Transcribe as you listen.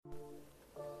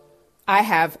I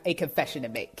have a confession to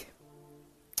make.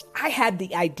 I had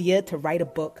the idea to write a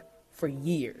book for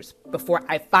years before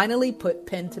I finally put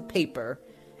pen to paper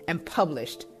and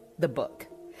published the book.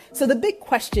 So the big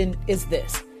question is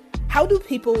this: how do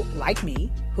people like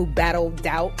me who battle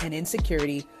doubt and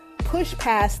insecurity push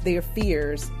past their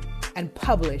fears and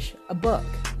publish a book?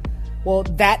 Well,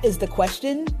 that is the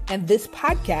question, and this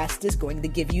podcast is going to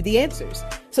give you the answers.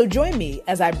 So join me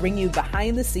as I bring you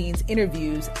behind the scenes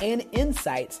interviews and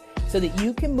insights so that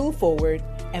you can move forward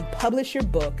and publish your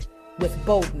book with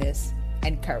boldness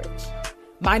and courage.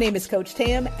 My name is Coach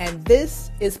Tam, and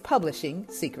this is Publishing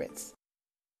Secrets.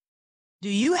 Do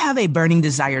you have a burning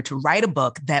desire to write a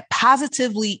book that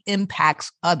positively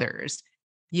impacts others,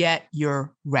 yet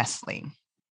you're wrestling?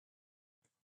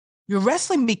 You're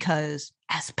wrestling because,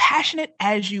 as passionate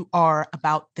as you are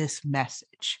about this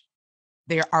message,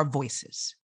 there are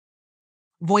voices.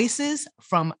 Voices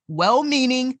from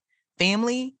well-meaning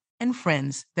family and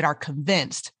friends that are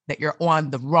convinced that you're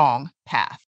on the wrong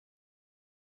path.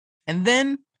 And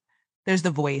then there's the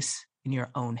voice in your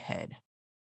own head.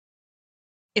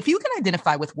 If you can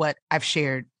identify with what I've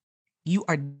shared, you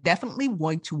are definitely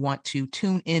going to want to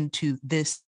tune into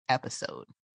this episode.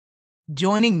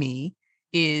 Joining me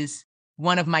is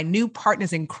one of my new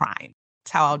partners in crime.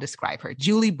 That's how I'll describe her,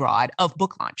 Julie Broad of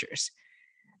Book Launchers.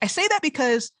 I say that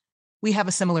because we have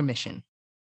a similar mission.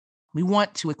 We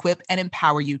want to equip and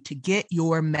empower you to get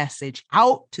your message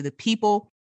out to the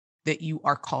people that you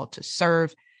are called to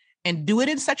serve, and do it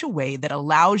in such a way that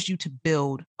allows you to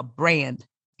build a brand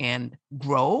and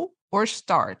grow or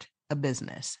start a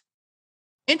business.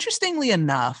 Interestingly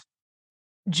enough,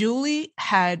 Julie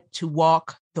had to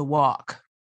walk the walk.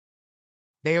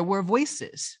 There were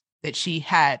voices that she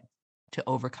had to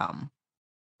overcome.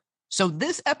 So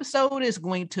this episode is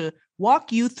going to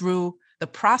walk you through the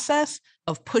process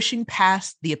of pushing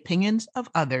past the opinions of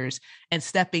others and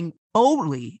stepping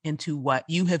boldly into what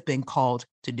you have been called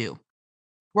to do.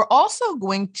 We're also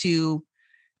going to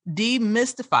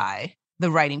demystify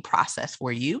the writing process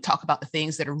for you, talk about the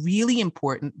things that are really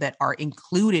important that are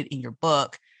included in your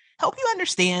book, help you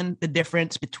understand the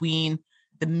difference between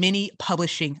the many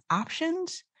publishing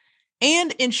options,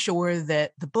 and ensure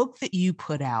that the book that you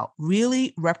put out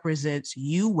really represents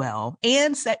you well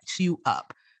and sets you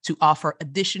up to offer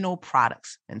additional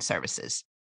products and services.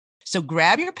 So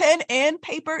grab your pen and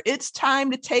paper. It's time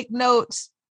to take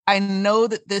notes. I know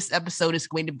that this episode is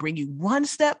going to bring you one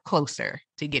step closer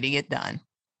to getting it done.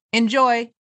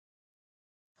 Enjoy.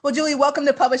 Well, Julie, welcome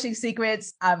to Publishing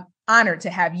Secrets. I'm honored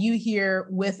to have you here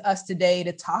with us today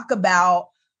to talk about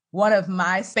one of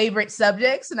my favorite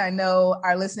subjects, and I know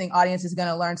our listening audience is going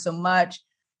to learn so much,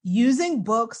 using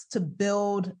books to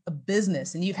build a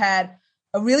business. And you've had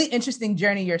a really interesting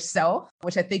journey yourself,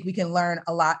 which I think we can learn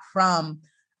a lot from.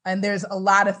 And there's a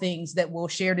lot of things that we'll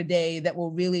share today that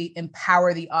will really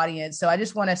empower the audience. So I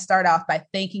just want to start off by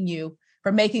thanking you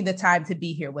for making the time to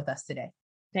be here with us today.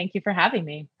 Thank you for having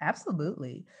me.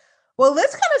 Absolutely. Well,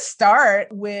 let's kind of start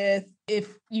with,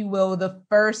 if you will, the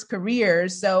first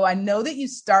careers. So I know that you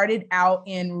started out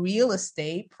in real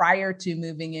estate prior to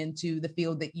moving into the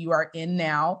field that you are in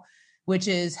now, which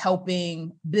is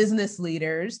helping business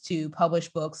leaders to publish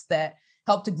books that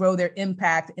help to grow their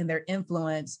impact and their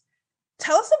influence.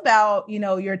 Tell us about,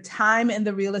 your time in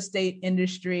the real estate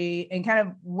industry and kind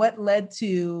of what led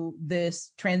to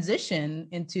this transition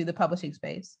into the publishing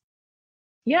space.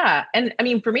 Yeah. And I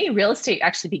mean, for me, real estate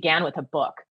actually began with a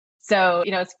book. So,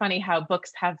 it's funny how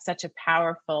books have such a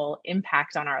powerful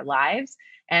impact on our lives.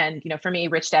 And, for me,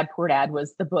 Rich Dad, Poor Dad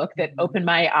was the book that opened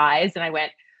my eyes. And I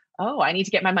went, oh, I need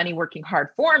to get my money working hard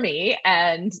for me.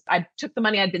 And I took the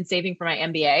money I'd been saving for my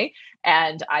MBA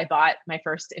and I bought my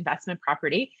first investment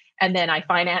property. And then I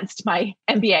financed my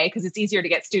MBA because it's easier to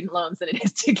get student loans than it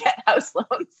is to get house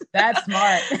loans. That's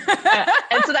smart.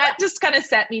 And so that just kind of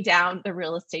set me down the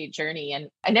real estate journey. And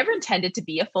I never intended to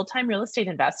be a full-time real estate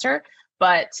investor,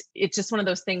 but it's just one of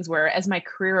those things where as my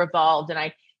career evolved and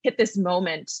I hit this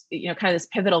moment, kind of this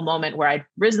pivotal moment where I'd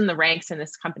risen the ranks in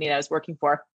this company that I was working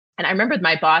for. And I remember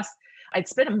my boss, I'd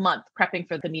spent a month prepping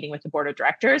for the meeting with the board of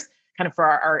directors, kind of for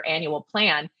our annual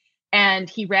plan. And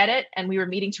he read it and we were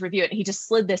meeting to review it. And he just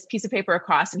slid this piece of paper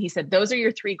across and he said, those are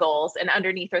your 3 goals. And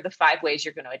underneath are the 5 ways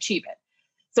you're going to achieve it.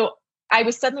 So I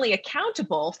was suddenly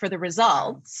accountable for the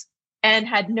results and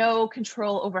had no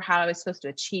control over how I was supposed to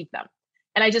achieve them.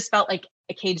 And I just felt like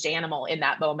a caged animal in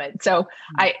that moment. So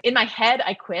in my head,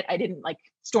 I quit. I didn't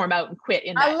storm out and quit.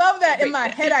 I love that. In my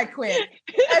head, I quit.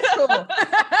 That's cool.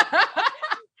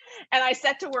 And I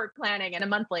set to work planning. And a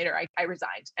month later, I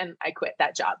resigned and I quit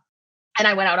that job. And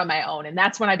I went out on my own. And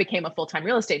that's when I became a full-time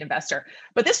real estate investor.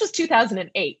 But this was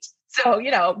 2008. So,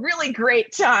 really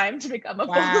great time to become a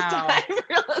full-time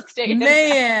real estate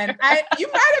Man, you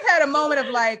might have had a moment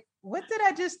of like, what did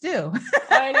I just do?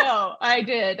 I know, I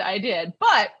did.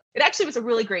 But it actually was a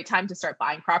really great time to start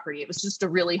buying property. It was just a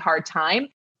really hard time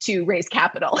to raise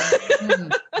capital.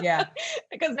 Yeah.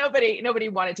 Because nobody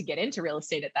wanted to get into real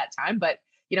estate at that time. But,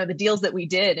 the deals that we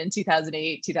did in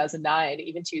 2008, 2009,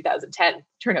 even 2010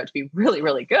 turned out to be really,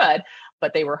 really good,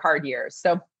 but they were hard years.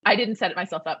 So I didn't set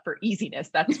myself up for easiness,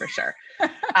 that's for sure.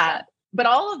 But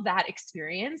all of that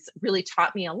experience really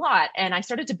taught me a lot. And I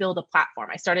started to build a platform.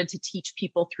 I started to teach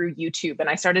people through YouTube, and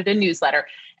I started a newsletter.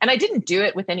 And I didn't do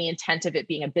it with any intent of it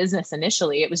being a business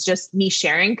initially. It was just me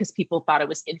sharing because people thought it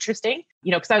was interesting,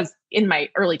 because I was in my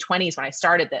early 20s when I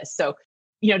started this. So,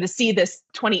 to see this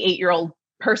 28-year-old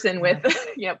person with,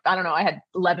 I don't know, I had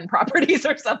 11 properties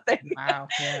or something. Wow.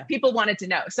 Yeah. People wanted to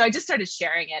know. So I just started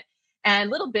sharing it. And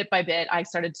little bit by bit, I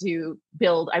started to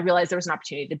I realized there was an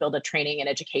opportunity to build a training and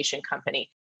education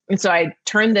company. And so I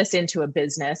turned this into a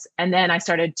business. And then I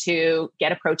started to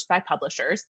get approached by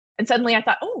publishers. And suddenly I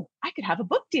thought, oh, I could have a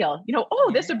book deal.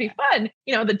 This would be fun.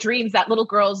 The dreams, that little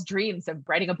girl's dreams of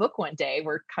writing a book one day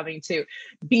were coming to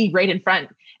be right in front.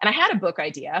 And I had a book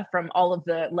idea from all of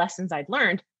the lessons I'd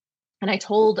learned. And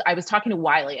I was talking to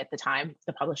Wiley at the time,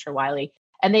 the publisher Wiley,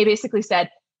 and they basically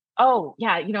said, oh,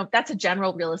 yeah, that's a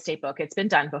general real estate book. It's been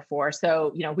done before.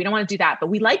 So, we don't want to do that, but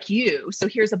we like you. So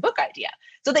here's a book idea.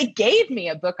 So they gave me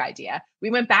a book idea. We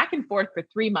went back and forth for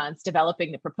 3 months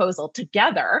developing the proposal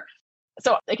together.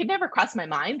 So it could never cross my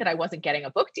mind that I wasn't getting a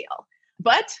book deal.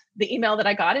 But the email that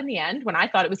I got in the end, when I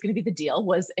thought it was going to be the deal,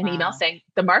 was an email saying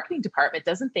the marketing department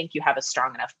doesn't think you have a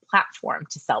strong enough platform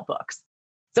to sell books.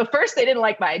 So first they didn't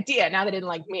like my idea. Now they didn't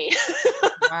like me.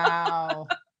 Wow.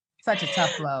 Such a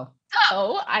tough blow.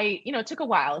 So I, took a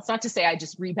while. It's not to say I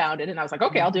just rebounded and I was like,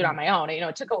 okay, I'll do it on my own.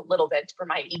 It took a little bit for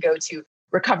my ego to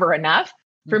recover enough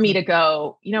for me to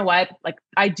go, you know what, like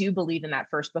I do believe in that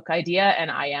first book idea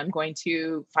and I am going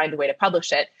to find a way to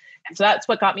publish it. And so that's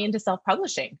what got me into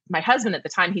self-publishing. My husband at the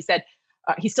time, he said,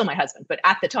 he's still my husband, but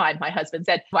at the time, my husband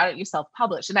said, why don't you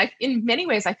self-publish? And in many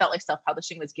ways, I felt like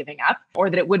self-publishing was giving up or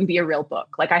that it wouldn't be a real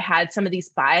book. Like I had some of these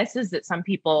biases that some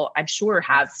people I'm sure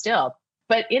have still.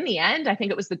 But in the end, I think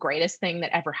it was the greatest thing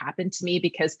that ever happened to me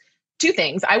because two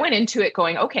things. I went into it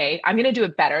going, okay, I'm going to do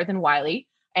it better than Wiley.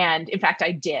 And in fact,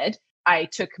 I did. I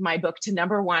took my book to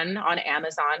 #1 on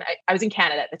Amazon. I was in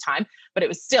Canada at the time, but it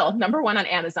was still #1 on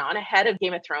Amazon, ahead of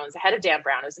Game of Thrones, ahead of Dan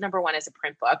Brown. It was #1 as a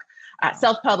print book,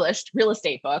 self-published real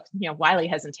estate book. Wiley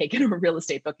hasn't taken a real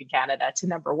estate book in Canada to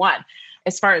 #1.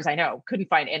 As far as I know, couldn't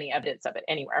find any evidence of it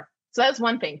anywhere. So that's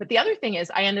one thing. But the other thing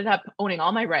is I ended up owning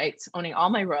all my rights, owning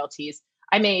all my royalties.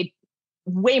 I made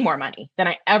way more money than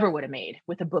I ever would have made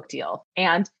with a book deal.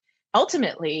 And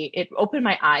ultimately, it opened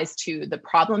my eyes to the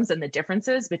problems and the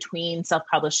differences between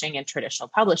self-publishing and traditional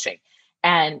publishing.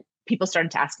 And people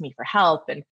started to ask me for help.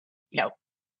 And,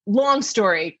 long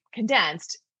story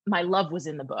condensed, my love was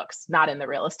in the books, not in the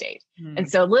real estate. And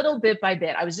so little bit by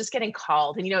bit, I was just getting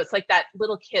called. And, it's like that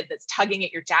little kid that's tugging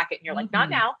at your jacket and you're like, not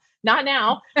now, not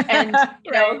now. And,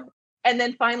 and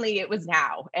then finally it was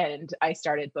now. And I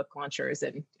started Book Launchers.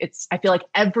 And I feel like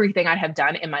everything I have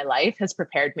done in my life has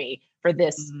prepared me for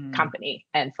this company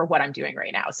and for what I'm doing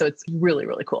right now. So it's really,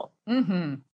 really cool.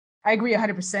 Mm-hmm. I agree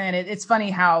 100%. It's funny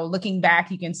how looking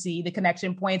back, you can see the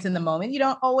connection points in the moment. You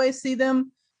don't always see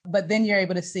them, but then you're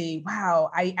able to see, wow,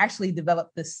 I actually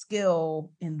developed the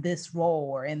skill in this role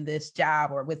or in this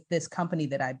job or with this company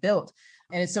that I built.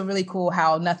 And it's so really cool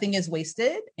how nothing is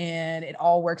wasted and it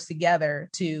all works together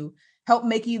to help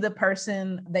make you the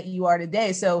person that you are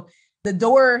today. So the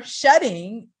door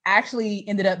shutting actually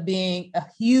ended up being a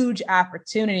huge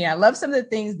opportunity. I love some of the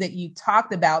things that you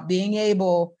talked about, being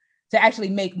able to actually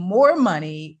make more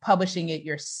money publishing it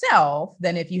yourself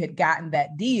than if you had gotten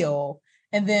that deal.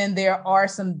 And then there are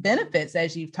some benefits,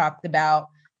 as you've talked about,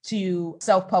 to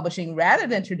self-publishing rather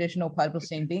than traditional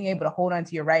publishing, being able to hold on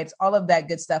to your rights, all of that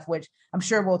good stuff, which I'm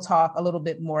sure we'll talk a little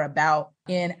bit more about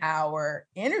in our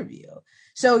interview.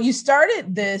 So you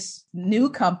started this new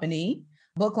company,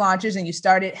 Book Launchers, and you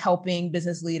started helping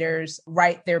business leaders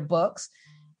write their books.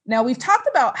 Now, we've talked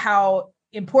about how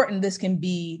important this can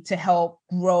be to help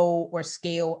grow or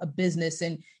scale a business.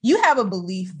 And you have a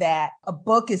belief that a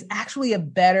book is actually a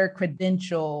better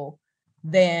credential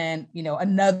than,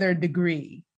 another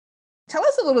degree. Tell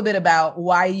us a little bit about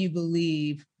why you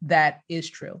believe that is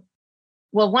true.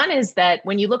 Well, one is that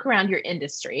when you look around your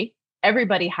industry,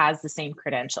 everybody has the same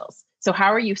credentials. So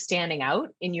how are you standing out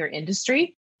in your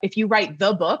industry? If you write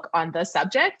the book on the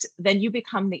subject, then you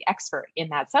become the expert in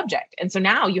that subject. And so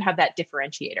now you have that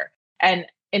differentiator. And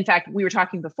in fact, we were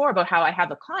talking before about how I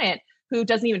have a client who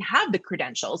doesn't even have the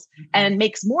credentials and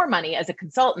makes more money as a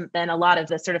consultant than a lot of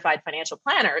the certified financial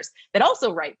planners that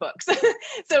also write books.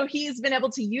 So he's been able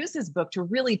to use his book to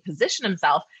really position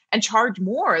himself and charge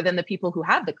more than the people who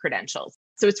have the credentials.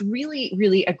 So it's really,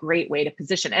 really a great way to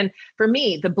position. And for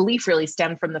me, the belief really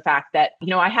stemmed from the fact that,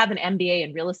 I have an MBA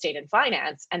in real estate and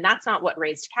finance, and that's not what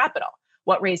raised capital.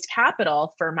 What raised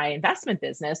capital for my investment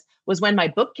business was when my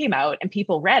book came out and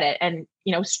people read it, and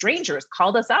strangers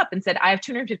called us up and said, I have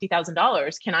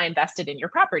 $250,000. Can I invest it in your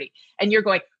property? And you're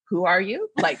going, who are you?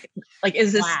 Like,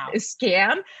 is this a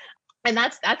scam? And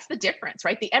that's the difference,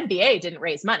 right? The MBA didn't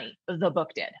raise money. The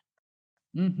book did.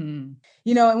 And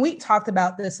we talked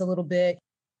about this a little bit.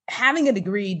 Having a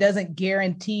degree doesn't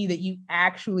guarantee that you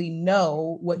actually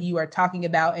know what you are talking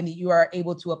about and that you are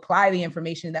able to apply the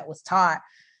information that was taught.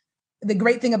 The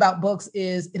great thing about books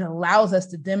is it allows us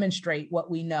to demonstrate what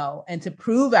we know and to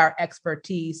prove our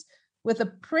expertise with a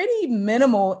pretty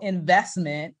minimal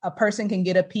investment. A person can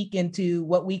get a peek into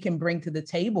what we can bring to the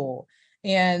table.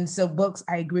 And so books,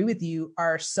 I agree with you,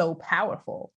 are so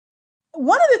powerful.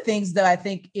 One of the things that I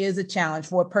think is a challenge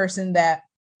for a person that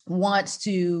wants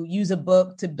to use a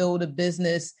book to build a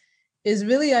business is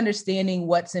really understanding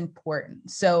what's important.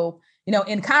 So,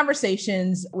 in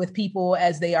conversations with people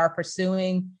as they are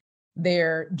pursuing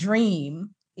their dream,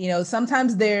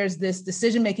 sometimes there's this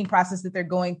decision-making process that they're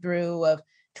going through of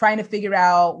trying to figure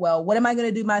out, well, what am I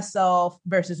going to do myself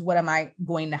versus what am I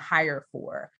going to hire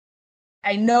for?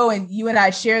 I know, and you and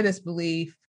I share this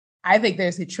belief, I think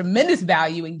there's a tremendous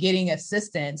value in getting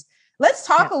assistance. Let's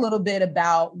talk a little bit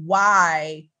about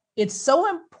why it's so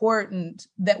important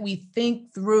that we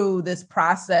think through this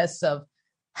process of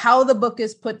how the book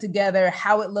is put together,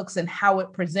 how it looks, and how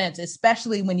it presents,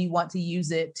 especially when you want to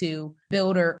use it to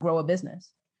build or grow a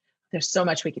business. There's so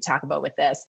much we could talk about with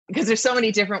this because there's so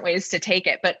many different ways to take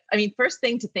it. But first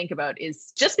thing to think about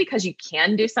is just because you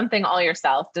can do something all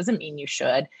yourself doesn't mean you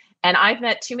should. And I've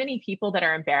met too many people that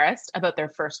are embarrassed about their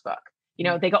first book.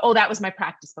 They go, oh, that was my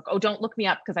practice book. Oh, don't look me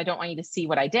up because I don't want you to see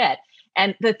what I did.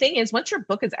 And the thing is, once your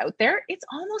book is out there, it's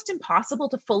almost impossible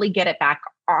to fully get it back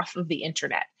off of the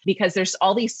internet because there's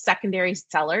all these secondary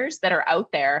sellers that are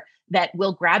out there that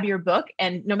will grab your book.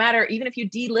 And no matter, even if you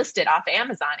delist it off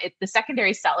Amazon, the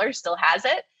secondary seller still has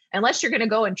it. Unless you're going to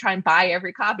go and try and buy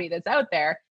every copy that's out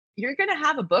there, you're going to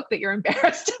have a book that you're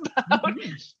embarrassed about.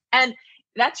 And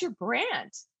that's your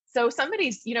brand. So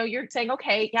somebody's, you're saying,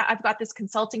 okay, yeah, I've got this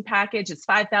consulting package. It's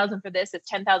 $5,000 for this. It's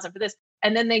 $10,000 for this.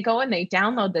 And then they go and they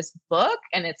download this book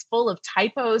and it's full of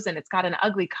typos and it's got an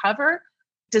ugly cover.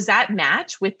 Does that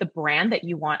match with the brand that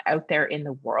you want out there in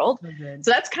the world? So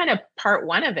that's kind of part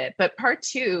one of it. But part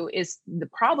two is the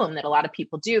problem that a lot of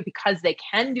people do because they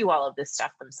can do all of this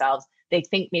stuff themselves. They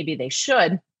think maybe they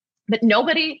should, but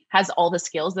nobody has all the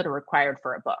skills that are required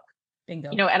for a book.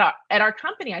 Bingo. At our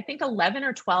company, I think 11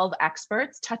 or 12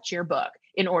 experts touch your book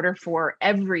in order for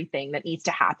everything that needs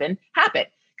to happen.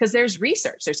 Because there's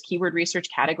research, there's keyword research,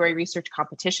 category research,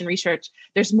 competition research.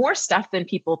 There's more stuff than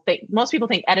people think. Most people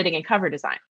think editing and cover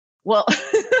design. Well,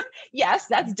 yes,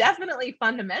 that's definitely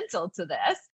fundamental to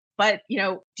this. But,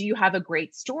 do you have a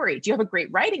great story? Do you have a great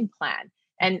writing plan?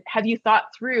 And have you thought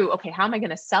through, okay, how am I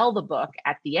going to sell the book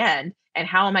at the end? And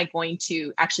how am I going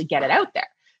to actually get it out there?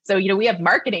 So, we have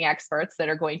marketing experts that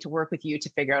are going to work with you to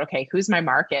figure out, okay, who's my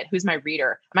market? Who's my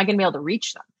reader? Am I going to be able to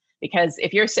reach them? Because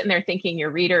if you're sitting there thinking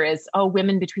your reader is,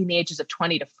 women between the ages of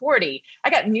 20 to 40, I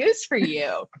got news for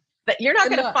you, that you're not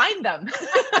going to find them.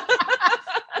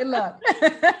 Good luck.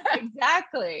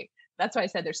 Exactly. That's why I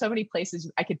said there's so many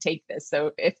places I could take this.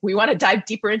 So if we want to dive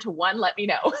deeper into one, let me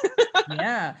know.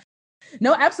 Yeah.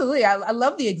 No, absolutely. I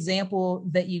love the example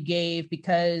that you gave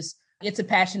because it's a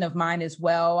passion of mine as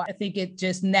well. I think it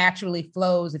just naturally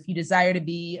flows. If you desire to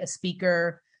be a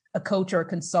speaker, a coach, or a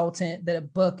consultant, that a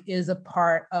book is a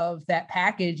part of that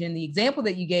package. And the example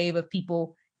that you gave of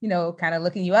people, kind of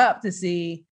looking you up to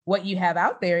see what you have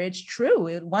out there, it's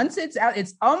true. Once it's out,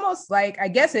 it's almost like, I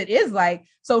guess it is like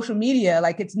social media.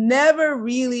 Like it's never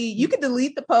really, you can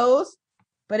delete the post,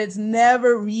 but it's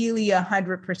never really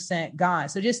 100% gone.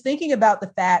 So just thinking about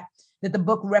the fact that the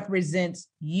book represents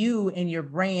you and your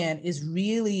brand is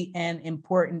really an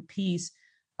important piece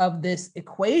of this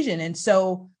equation. And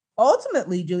so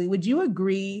ultimately, Julie, would you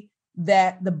agree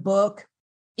that the book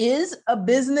is a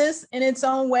business in its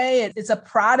own way? It's a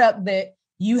product that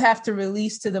you have to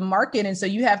release to the market. And so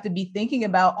you have to be thinking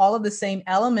about all of the same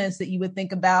elements that you would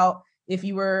think about if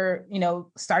you were,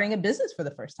 starting a business for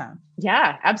the first time.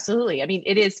 Yeah, absolutely.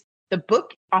 It is, the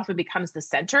book often becomes the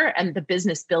center and the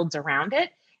business builds around it.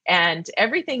 And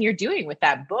everything you're doing with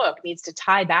that book needs to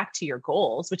tie back to your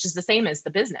goals, which is the same as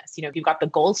the business. If you've got the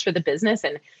goals for the business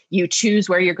and you choose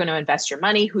where you're going to invest your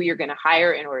money, who you're going to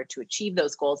hire in order to achieve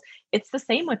those goals, it's the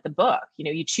same with the book.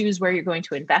 You choose where you're going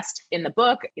to invest in the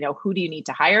book, who do you need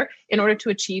to hire in order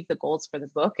to achieve the goals for the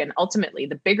book, and ultimately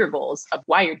the bigger goals of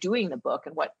why you're doing the book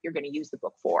and what you're going to use the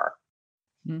book for.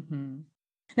 Mm-hmm.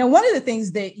 Now, one of the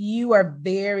things that you are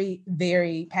very,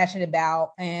 very passionate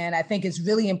about, and I think is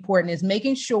really important, is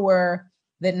making sure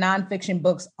that nonfiction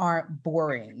books aren't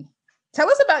boring. Tell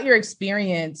us about your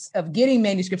experience of getting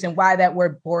manuscripts and why that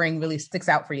word boring really sticks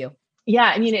out for you.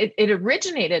 Yeah, it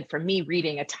originated from me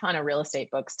reading a ton of real estate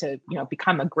books to,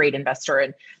 become a great investor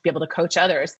and be able to coach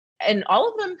others. And all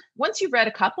of them, once you've read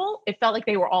a couple, it felt like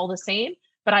they were all the same,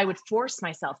 but I would force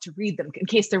myself to read them in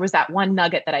case there was that one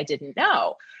nugget that I didn't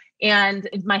know. And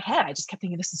in my head, I just kept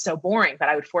thinking, this is so boring, but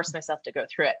I would force myself to go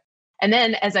through it. And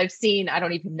then as I've seen, I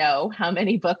don't even know how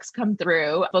many books come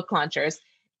through book launchers,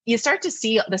 you start to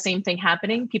see the same thing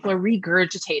happening. People are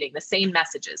regurgitating the same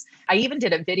messages. I even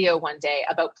did a video one day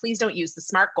about please don't use the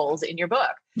SMART goals in your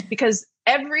book, because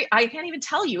I can't even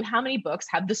tell you how many books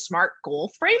have the SMART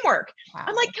goal framework. Wow.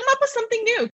 I'm like, come up with something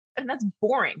new. And that's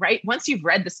boring, right? Once you've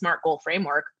read the SMART goal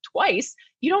framework twice,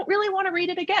 you don't really want to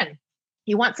read it again.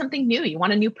 You want something new. You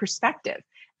want a new perspective.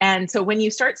 And so when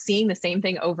you start seeing the same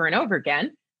thing over and over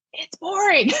again, it's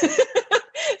boring.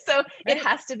 So it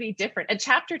has to be different. And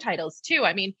chapter titles too.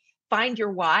 Find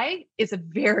Your Why is a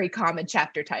very common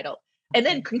chapter title. And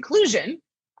then conclusion.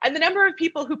 And the number of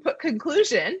people who put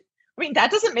conclusion, that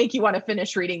doesn't make you want to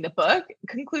finish reading the book.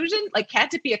 Conclusion,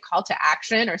 can't it be a call to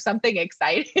action or something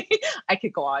exciting? I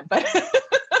could go on, but.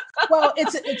 Well,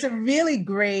 it's a really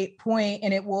great point,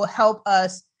 and it will help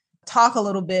us talk a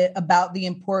little bit about the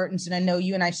importance. And I know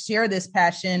you and I share this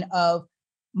passion of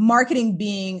marketing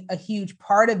being a huge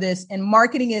part of this. And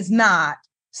marketing is not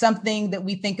something that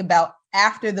we think about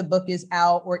after the book is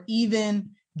out or even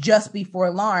just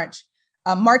before launch.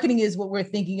 Marketing is what we're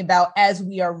thinking about as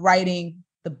we are writing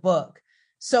the book.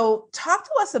 So talk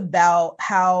to us about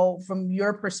how, from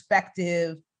your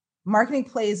perspective, marketing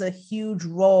plays a huge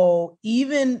role,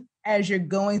 even as you're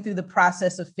going through the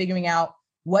process of figuring out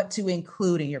what to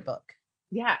include in your book.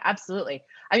 Yeah, absolutely.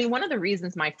 One of the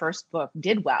reasons my first book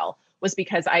did well was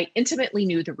because I intimately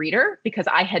knew the reader, because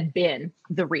I had been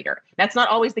the reader. That's not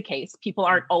always the case. People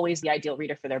aren't always the ideal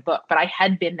reader for their book, but I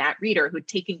had been that reader who'd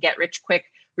taken get rich quick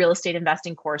real estate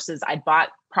investing courses. I'd bought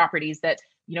properties that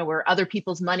were other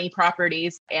people's money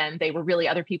properties, and they were really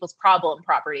other people's problem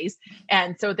properties.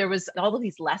 And so there was all of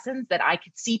these lessons that I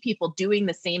could see people doing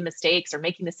the same mistakes or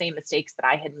making the same mistakes that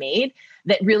I had made,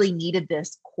 that really needed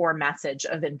this core message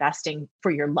of investing for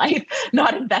your life,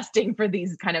 not investing for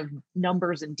these kind of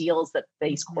numbers and deals that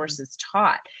these courses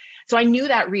taught. So I knew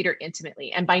that reader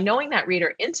intimately. And by knowing that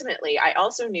reader intimately, I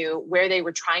also knew where they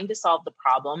were trying to solve the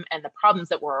problem and the problems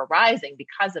that were arising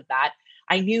because of that.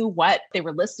 I knew what they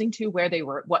were listening to, where they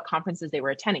were, what conferences they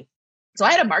were attending. So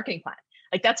I had a marketing plan.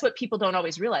 That's what people don't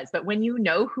always realize. But when you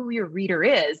know who your reader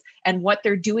is and what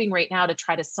they're doing right now to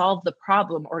try to solve the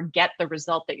problem or get the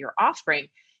result that you're offering,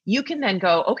 you can then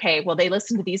go, okay, well, they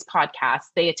listen to these podcasts,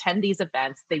 they attend these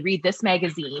events, they read this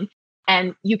magazine,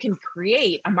 and you can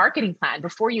create a marketing plan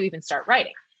before you even start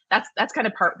writing. That's kind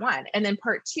of part one. And then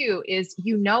part two is,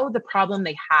 the problem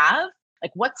they have,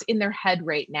 what's in their head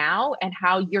right now and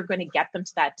how you're going to get them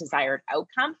to that desired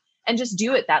outcome, and just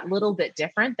do it that little bit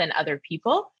different than other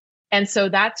people. And so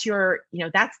that's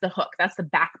that's the hook. That's the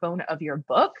backbone of your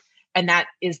book. And that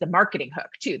is the marketing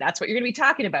hook too. That's what you're going to be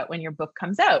talking about when your book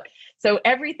comes out. So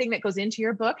everything that goes into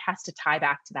your book has to tie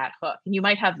back to that hook. And you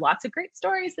might have lots of great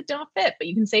stories that don't fit, but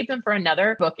you can save them for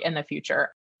another book in the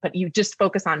future. But you just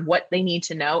focus on what they need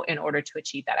to know in order to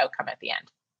achieve that outcome at the end.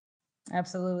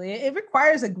 Absolutely. It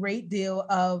requires a great deal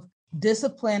of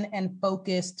discipline and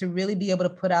focus to really be able to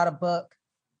put out a book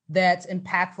that's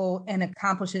impactful and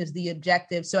accomplishes the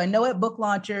objective. So I know at Book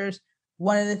Launchers,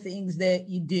 one of the things that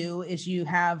you do is you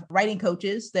have writing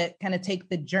coaches that kind of take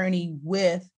the journey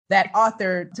with that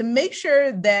author to make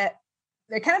sure that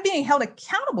they're kind of being held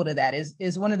accountable to that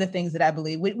is one of the things that I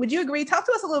believe. Would you agree? Talk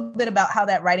to us a little bit about how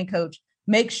that writing coach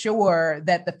makes sure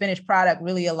that the finished product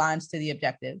really aligns to the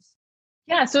objectives.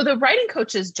 Yeah. So the writing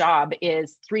coach's job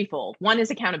is threefold. One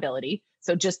is accountability.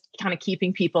 So just kind of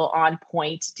keeping people on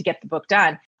point to get the book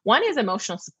done. One is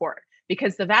emotional support,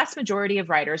 because the vast majority of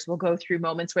writers will go through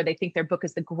moments where they think their book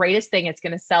is the greatest thing, it's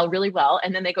going to sell really well.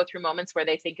 And then they go through moments where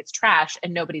they think it's trash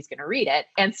and nobody's going to read it.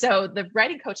 And so the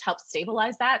writing coach helps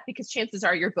stabilize that, because chances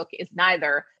are your book is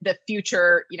neither the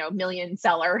future, million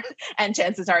seller, and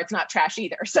chances are it's not trash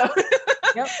either. So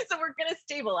Yep. So we're going to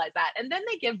stabilize that. And then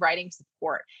they give writing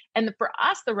support. And for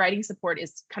us, the writing support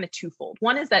is kind of twofold.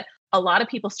 One is that a lot of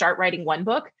people start writing one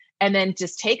book and then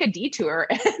just take a detour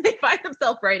and they find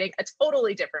themselves writing a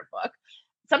totally different book.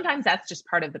 Sometimes that's just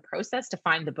part of the process to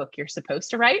find the book you're supposed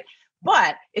to write,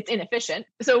 but it's inefficient.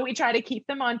 So we try to keep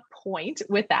them on point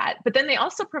with that. But then they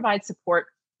also provide support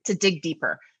to dig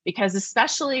deeper, because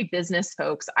especially business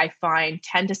folks, I find,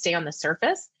 tend to stay on the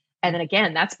surface. And then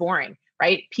again, that's boring,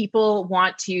 right? People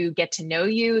want to get to know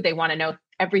you. They want to know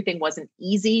everything wasn't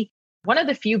easy. One of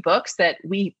the few books that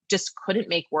we just couldn't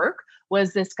make work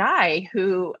was this guy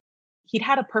who he'd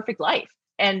had a perfect life.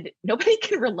 And nobody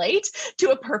can relate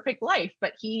to a perfect life,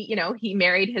 but he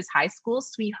married his high school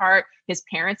sweetheart. His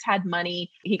parents had money.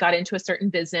 He got into a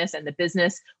certain business and the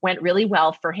business went really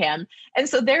well for him. And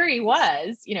so there he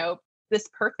was, this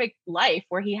perfect life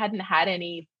where he hadn't had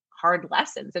any hard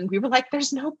lessons. And we were like,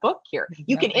 there's no book here.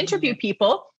 You can interview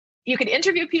people. You can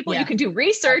do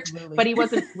research, absolutely. But he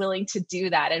wasn't willing to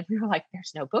do that. And we were like,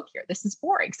 there's no book here. This is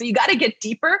boring. So you got to get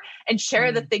deeper and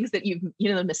share the things that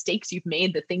the mistakes you've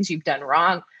made, the things you've done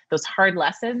wrong, those hard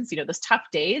lessons, those tough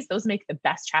days, those make the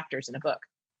best chapters in a book.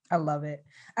 I love it.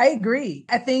 I agree.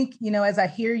 I think, as I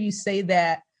hear you say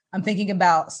that, I'm thinking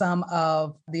about some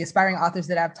of the aspiring authors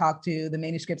that I've talked to, the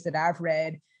manuscripts that I've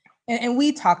read. And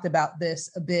we talked about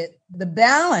this a bit. The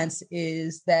balance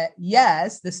is that,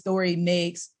 yes, the story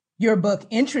makes your book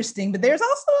interesting, but there's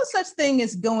also a such thing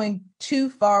as going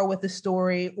too far with the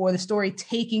story or the story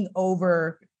taking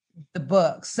over the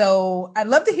book. So I'd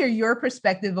love to hear your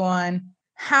perspective on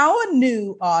how a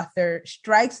new author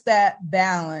strikes that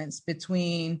balance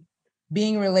between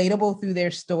being relatable through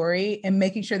their story and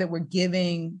making sure that we're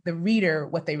giving the reader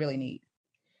what they really need.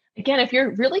 Again, if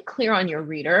you're really clear on your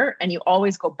reader and you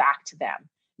always go back to them,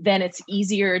 then it's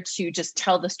easier to just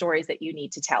tell the stories that you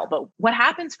need to tell. But what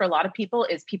happens for a lot of people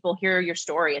is people hear your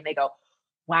story and they go,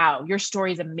 wow, your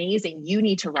story is amazing. You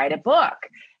need to write a book.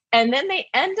 And then they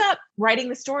end up writing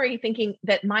the story thinking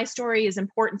that my story is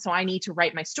important, so I need to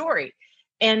write my story.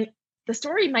 And the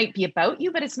story might be about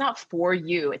you, but it's not for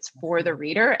you. It's for the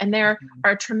reader. And there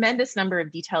are a tremendous number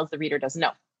of details the reader doesn't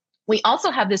know. We also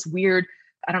have this weird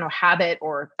habit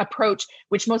or approach,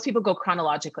 which most people go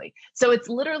chronologically. So it's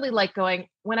literally like going,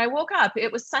 when I woke up,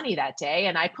 it was sunny that day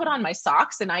and I put on my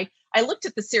socks and I looked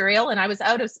at the cereal and I was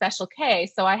out of Special K.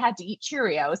 So I had to eat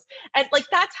Cheerios. And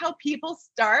that's how people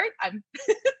start.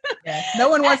 Yeah. No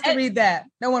one wants to read that.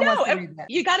 No one wants to read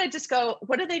that. You got to just go,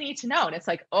 what do they need to know? And it's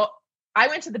like, oh, I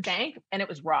went to the bank and it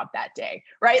was robbed that day,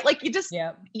 right?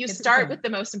 You start with the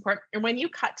most important. And when you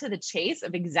cut to the chase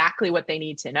of exactly what they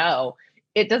need to know,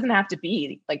 it doesn't have to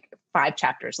be 5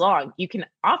 chapters long. You can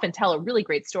often tell a really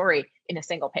great story in a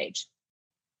single page.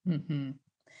 Mm-hmm.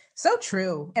 So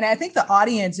true. And I think the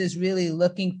audience is really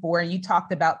looking for, and you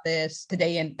talked about this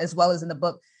today and as well as in the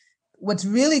book, what's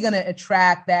really going to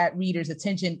attract that reader's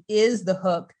attention is the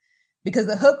hook, because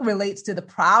the hook relates to the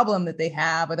problem that they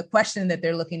have or the question that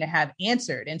they're looking to have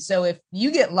answered. And so if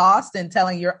you get lost in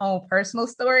telling your own personal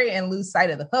story and lose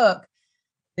sight of the hook,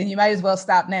 then you might as well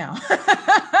stop now.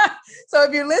 So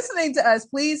if you're listening to us,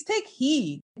 please take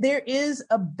heed. There is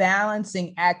a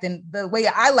balancing act. And the way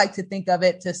I like to think of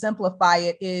it, to simplify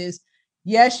it, is,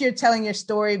 yes, you're telling your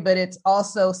story, but it's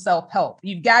also self-help.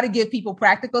 You've got to give people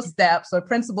practical steps or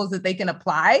principles that they can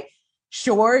apply.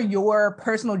 Sure, your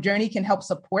personal journey can help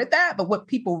support that. But what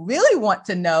people really want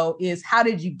to know is, how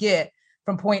did you get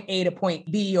from point A to point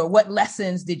B, or what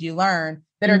lessons did you learn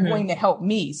that are going to help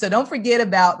me? So don't forget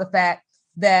about the fact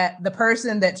that the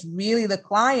person that's really the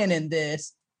client in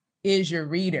this is your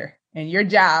reader, and your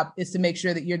job is to make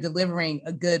sure that you're delivering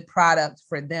a good product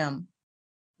for them.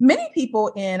 Many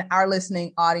people in our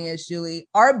listening audience, Julie,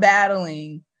 are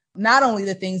battling not only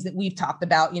the things that we've talked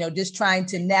about, just trying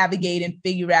to navigate and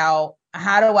figure out,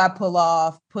 how do I pull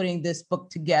off putting this book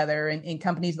together? And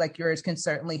companies like yours can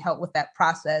certainly help with that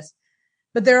process.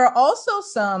 But there are also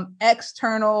some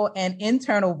external and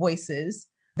internal voices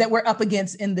that we're up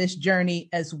against in this journey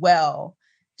as well.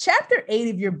 Chapter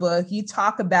 8 of your book, you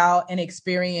talk about an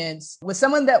experience with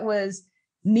someone that was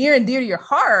near and dear to your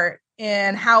heart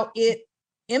and how it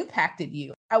impacted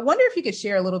you. I wonder if you could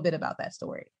share a little bit about that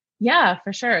story. Yeah,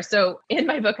 for sure. So in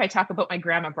my book, I talk about my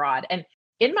grandma Broad. And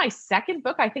in my second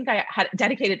book, I think I had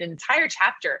dedicated an entire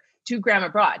chapter to Grandma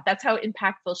Broad. That's how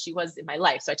impactful she was in my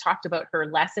life. So I talked about her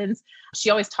lessons. She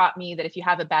always taught me that if you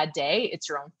have a bad day, it's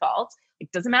your own fault.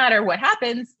 It doesn't matter what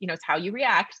happens, it's how you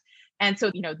react. And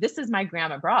so, this is my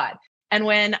Grandma Broad. And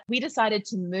when we decided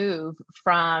to move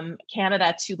from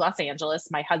Canada to Los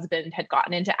Angeles, my husband had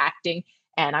gotten into acting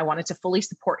and I wanted to fully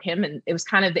support him. And it was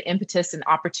kind of the impetus and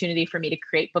opportunity for me to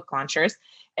create Book Launchers.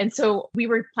 And so we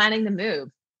were planning the move.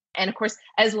 And of course,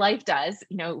 as life does,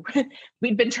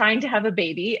 we'd been trying to have a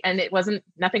baby and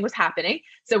nothing was happening.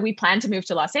 So we planned to move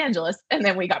to Los Angeles, and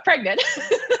then we got pregnant.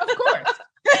 Of course.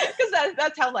 Because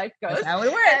that's how life goes. That's how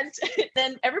it works. And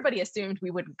then everybody assumed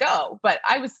we wouldn't go. But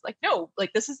I was like, no,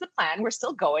 like, this is the plan. We're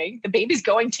still going. The baby's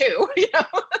going too,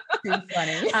 Too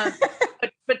funny.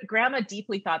 But grandma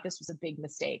deeply thought this was a big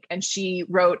mistake. And she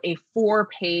wrote a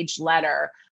 4-page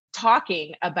letter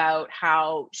talking about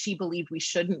how she believed we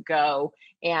shouldn't go.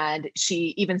 And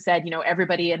she even said,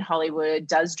 everybody in Hollywood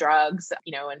does drugs,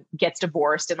 and gets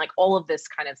divorced and like all of this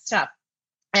kind of stuff.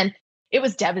 And it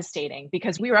was devastating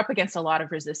because we were up against a lot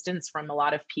of resistance from a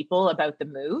lot of people about the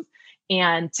move.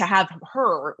 And to have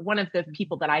her, one of the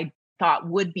people that I thought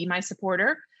would be my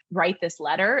supporter, write this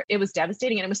letter, it was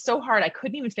devastating. And it was so hard. I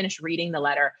couldn't even finish reading the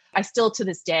letter. I still, to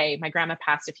this day, my grandma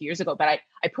passed a few years ago, but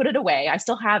I put it away. I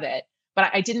still have it, but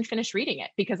I didn't finish reading it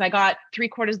because I got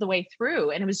 3/4 of the way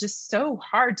through, and it was just so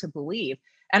hard to believe.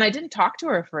 And I didn't talk to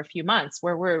her for a few months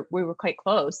where we were quite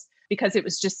close because it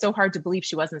was just so hard to believe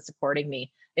she wasn't supporting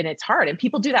me. And it's hard. And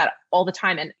people do that all the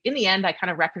time. And in the end, I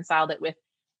kind of reconciled it with,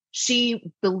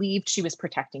 she believed she was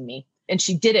protecting me and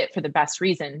she did it for the best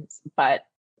reasons. But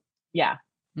yeah.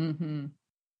 Mm-hmm.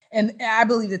 And I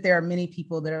believe that there are many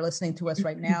people that are listening to us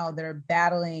right now that are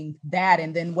battling that.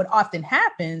 And then what often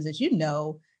happens, as you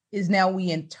know, is now we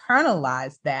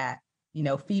internalize that,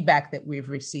 feedback that we've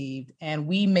received, and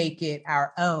we make it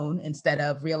our own instead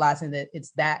of realizing that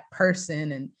it's that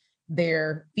person and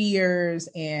their fears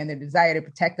and their desire to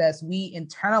protect us. We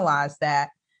internalize that.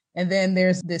 And then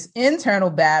there's this internal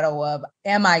battle of,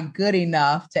 am I good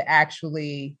enough to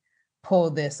actually pull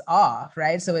this off?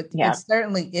 Right. So it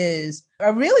certainly is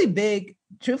a really big,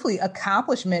 truthfully,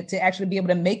 accomplishment to actually be able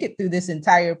to make it through this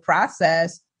entire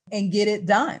process and get it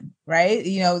done. Right.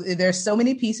 There's so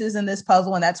many pieces in this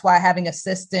puzzle, and that's why having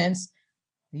assistance,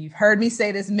 you've heard me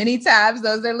say this many times,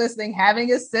 those that are listening,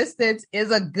 having assistance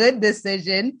is a good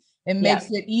decision. It makes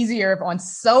it easier on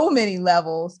so many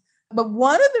levels. But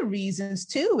one of the reasons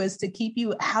too is to keep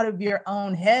you out of your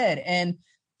own head and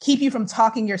keep you from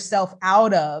talking yourself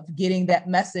out of getting that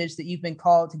message that you've been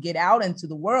called to get out into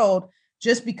the world,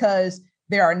 just because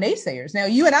there are naysayers. Now,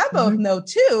 you and I both know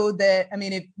too that,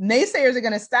 if naysayers are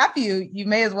going to stop you, you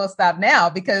may as well stop now,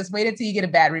 because wait until you get a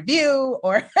bad review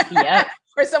or,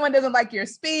 or someone doesn't like your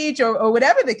speech or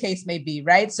whatever the case may be.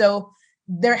 Right. So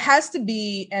there has to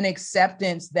be an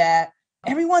acceptance that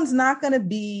everyone's not going to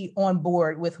be on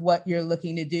board with what you're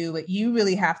looking to do, but you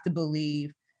really have to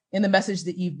believe in the message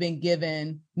that you've been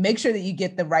given. Make sure that you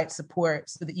get the right support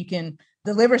so that you can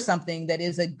deliver something that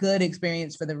is a good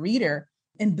experience for the reader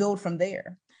and build from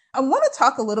there. I want to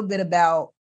talk a little bit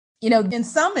about, in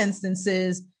some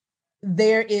instances,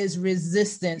 there is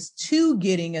resistance to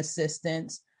getting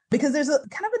assistance because there's a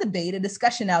kind of a debate, a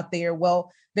discussion out there.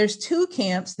 Well, there's two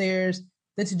camps. There's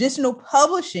the traditional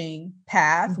publishing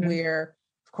path where,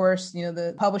 of course,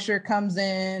 the publisher comes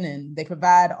in and they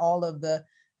provide all of the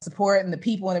support and the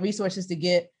people and the resources to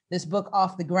get this book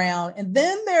off the ground. And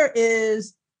then there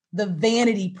is the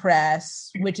vanity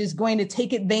press, which is going to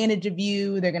take advantage of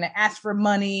you. They're going to ask for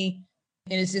money,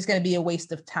 and it's just going to be a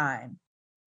waste of time.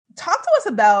 Talk to us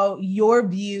about your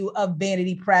view of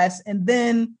vanity press, and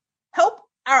then help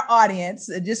our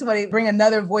audience. I just want to bring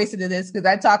another voice into this because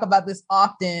I talk about this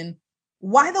often,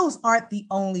 why those aren't the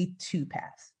only two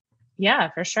paths.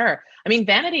 Yeah, for sure.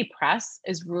 Vanity press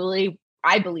is really,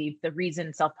 I believe, the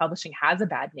reason self-publishing has a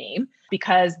bad name,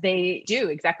 because they do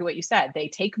exactly what you said. They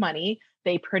take money,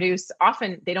 they produce,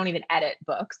 often they don't even edit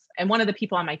books. And one of the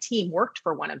people on my team worked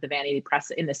for one of the vanity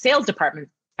press in the sales department.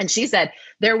 And she said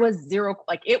there was zero,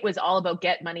 it was all about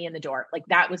get money in the door.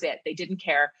 That was it. They didn't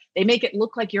care. They make it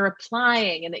look like you're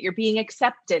applying and that you're being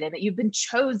accepted and that you've been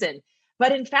chosen.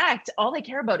 But in fact, all they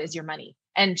care about is your money.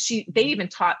 And they even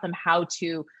taught them how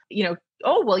to,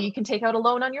 you can take out a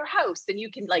loan on your house and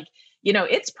you can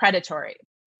it's predatory.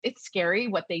 It's scary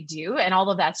what they do. And all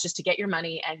of that's just to get your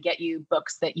money and get you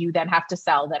books that you then have to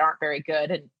sell that aren't very good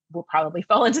and will probably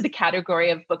fall into the category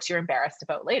of books you're embarrassed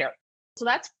about later. So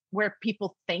that's where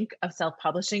people think of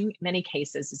self-publishing. Many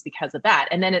cases is because of that.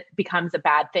 And then it becomes a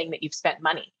bad thing that you've spent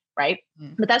money, right?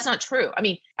 But that's not true.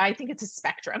 I think it's a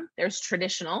spectrum. There's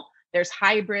traditional, there's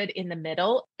hybrid in the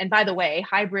middle. And by the way,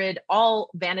 all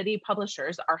vanity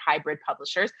publishers are hybrid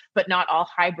publishers, but not all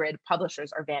hybrid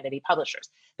publishers are vanity publishers.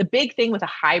 The big thing with a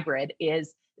hybrid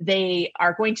is they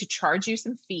are going to charge you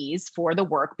some fees for the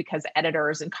work because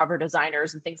editors and cover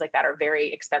designers and things like that are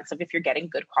very expensive if you're getting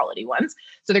good quality ones.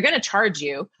 So they're going to charge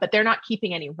you, but they're not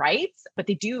keeping any rights, but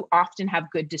they do often have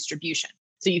good distribution.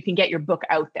 so you can get your book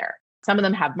out there. Some of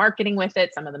them have marketing with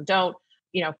it, some of them don't.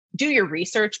 Do your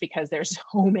research because there's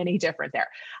so many different there.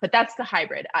 But that's the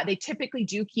hybrid. They typically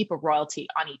do keep a royalty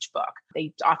on each book.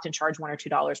 They often charge $1 or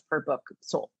 $2 per book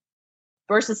sold.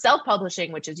 Versus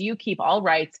self-publishing, which is you keep all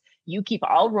rights, you keep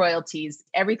all royalties,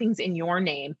 everything's in your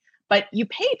name, but you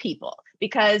pay people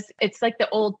because it's like the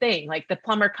old thing, like the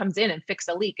plumber comes in and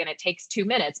fixes a leak and it takes 2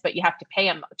 minutes, but you have to pay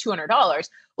him $200.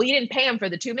 Well, you didn't pay him for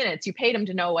the 2 minutes, you paid him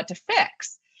to know what to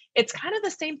fix. It's kind of the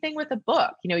same thing with a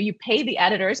book. You pay the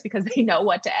editors because they know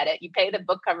what to edit. You pay the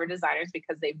book cover designers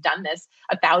because they've done this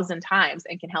 1,000 times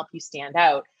and can help you stand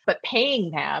out. But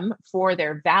paying them for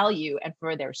their value and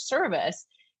for their service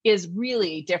is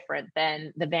really different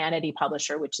than the vanity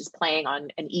publisher, which is playing on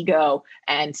an ego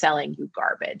and selling you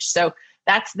garbage. So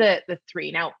that's the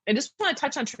three. Now, I just want to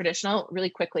touch on traditional really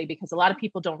quickly because a lot of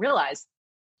people don't realize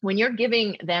when you're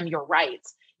giving them your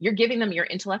rights, you're giving them your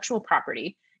intellectual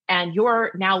property, and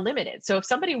you're now limited. So if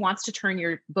somebody wants to turn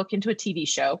your book into a TV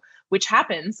show, which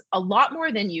happens a lot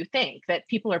more than you think that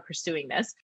people are pursuing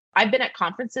this. I've been at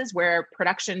conferences where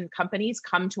production companies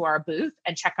come to our booth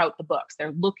and check out the books.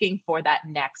 They're looking for that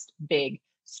next big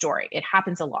story. It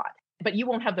happens a lot, but you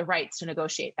won't have the rights to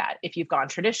negotiate that if you've gone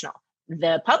traditional.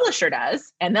 The publisher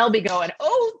does, and they'll be going,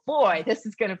 oh boy, this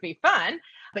is going to be fun,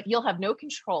 but you'll have no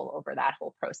control over that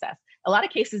whole process. A lot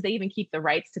of cases, they even keep the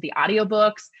rights to the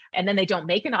audiobooks, and then they don't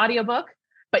make an audiobook,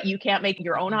 but you can't make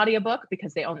your own audiobook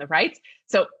because they own the rights.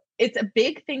 So it's a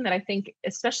big thing that I think,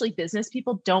 especially business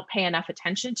people, don't pay enough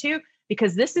attention to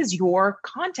because this is your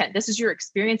content. This is your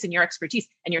experience and your expertise,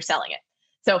 and you're selling it.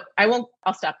 So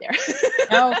I'll stop there.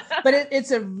 No, but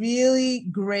it's a really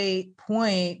great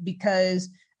point because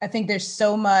I think there's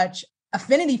so much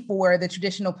affinity for the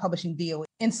traditional publishing deal.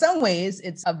 In some ways,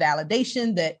 it's a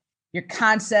validation that your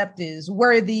concept is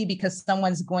worthy because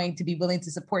someone's going to be willing to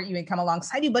support you and come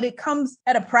alongside you, but it comes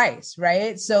at a price,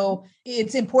 right? So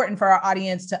it's important for our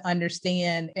audience to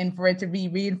understand and for it to be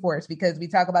reinforced because we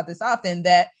talk about this often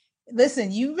that,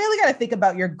 listen, you really got to think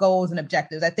about your goals and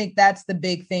objectives. I think that's the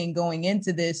big thing going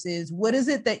into this is what is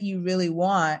it that you really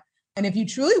want? And if you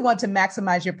truly want to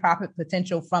maximize your profit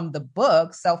potential from the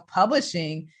book,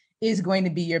 self-publishing is going to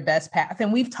be your best path.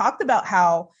 And we've talked about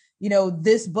how,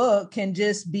 this book can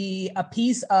just be a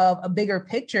piece of a bigger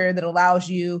picture that allows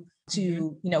you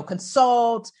to,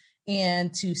 consult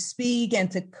and to speak and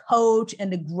to coach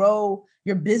and to grow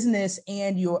your business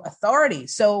and your authority.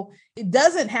 So it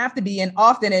doesn't have to be, and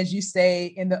often, as you say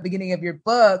in the beginning of your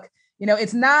book,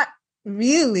 it's not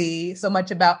really so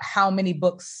much about how many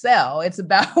books sell. It's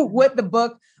about what the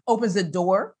book opens the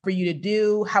door for you to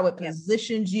do, how it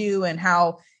positions you, and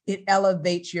how it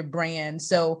elevates your brand.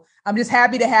 So I'm just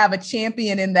happy to have a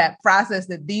champion in that process,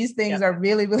 that these things are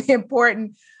really, really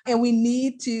important and we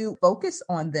need to focus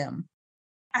on them.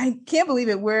 I can't believe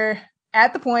it. We're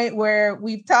at the point where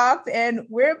we've talked and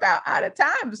we're about out of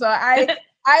time. So I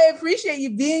appreciate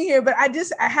you being here, but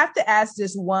I have to ask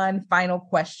this one final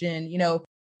question.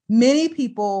 Many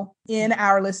people in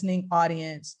our listening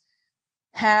audience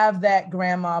have that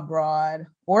grandma broad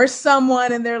or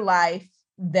someone in their life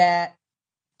that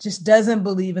just doesn't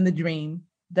believe in the dream,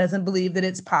 doesn't believe that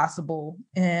it's possible.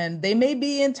 And they may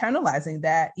be internalizing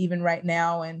that even right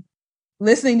now and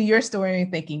listening to your story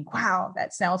and thinking, wow,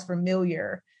 that sounds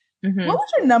familiar. Mm-hmm. What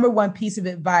would your number one piece of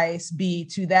advice be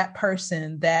to that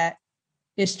person that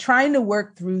is trying to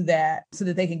work through that so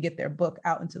that they can get their book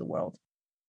out into the world?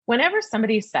 Whenever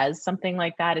somebody says something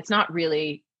like that, it's not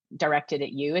really directed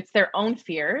at you. It's their own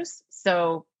fears.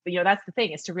 So, that's the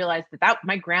thing, is to realize that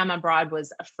my grandma broad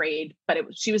was afraid, but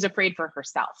she was afraid for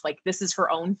herself. Like, this is her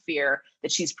own fear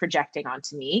that she's projecting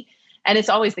onto me. And it's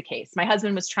always the case. My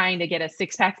husband was trying to get a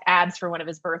 6-pack abs for one of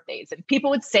his birthdays, and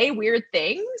people would say weird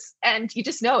things. And you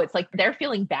just know it's like they're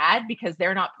feeling bad because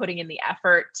they're not putting in the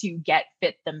effort to get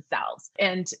fit themselves.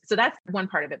 And so that's one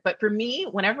part of it. But for me,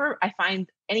 whenever I find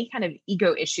any kind of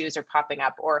ego issues are popping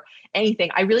up or anything,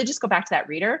 I really just go back to that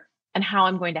reader and how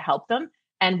I'm going to help them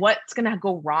and what's going to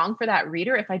go wrong for that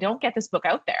reader if I don't get this book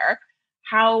out there.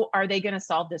 How are they going to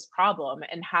solve this problem?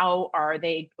 And how are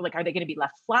they going to be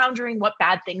left floundering? What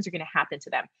bad things are going to happen to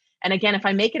them? And again, if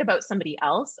I make it about somebody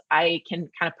else, I can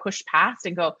kind of push past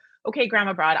and go, okay,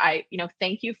 Grandma Broad,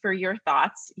 thank you for your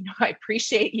thoughts. I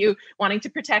appreciate you wanting to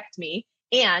protect me.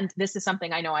 And this is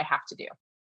something I know I have to do.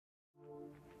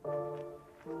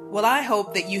 Well, I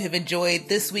hope that you have enjoyed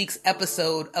this week's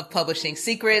episode of Publishing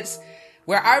Secrets,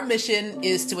 where our mission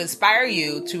is to inspire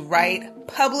you to write,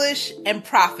 publish, and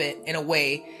profit in a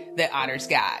way that honors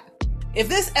God. If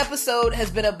this episode has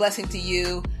been a blessing to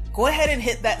you, go ahead and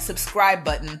hit that subscribe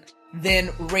button, then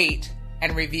rate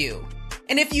and review.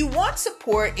 And if you want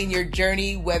support in your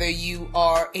journey, whether you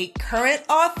are a current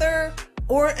author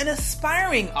or an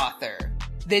aspiring author,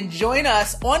 then join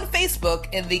us on Facebook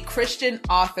in the Christian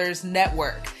Authors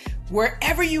Network.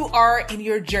 Wherever you are in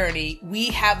your journey, we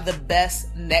have the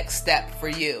best next step for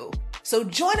you. So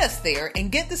join us there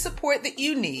and get the support that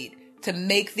you need to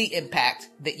make the impact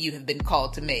that you have been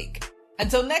called to make.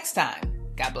 Until next time,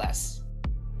 God bless.